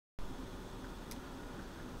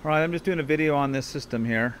Alright, I'm just doing a video on this system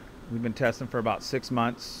here. We've been testing for about 6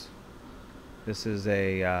 months. This is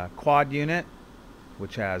a quad unit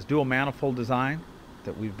which has dual manifold design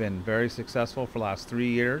that we've been very successful for the last 3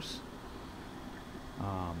 years.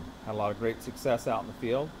 Had a lot of great success out in the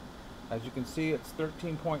field. As you can see, it's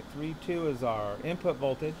 13.32 is our input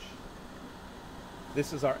voltage.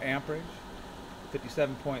 This is our amperage,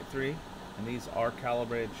 57.3, and these are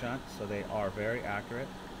calibrated shunts, so they are very accurate.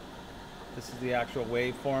 This is the actual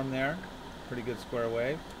waveform there, pretty good square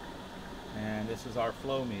wave. And this is our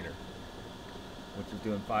flow meter, which is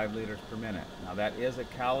doing 5 liters per minute. Now that is a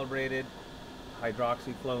calibrated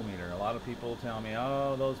hydroxy flow meter. A lot of people tell me,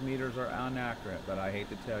 oh, those meters are inaccurate, but I hate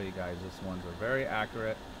to tell you guys, this ones are very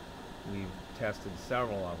accurate. We've tested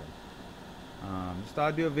several of them. Just thought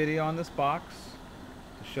I'd do a video on this box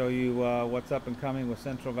to show you what's up and coming with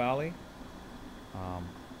Central Valley.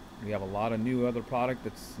 We have a lot of new other product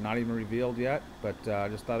that's not even revealed yet, but I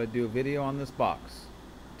just thought I'd do a video on this box.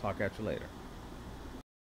 Talk at you later.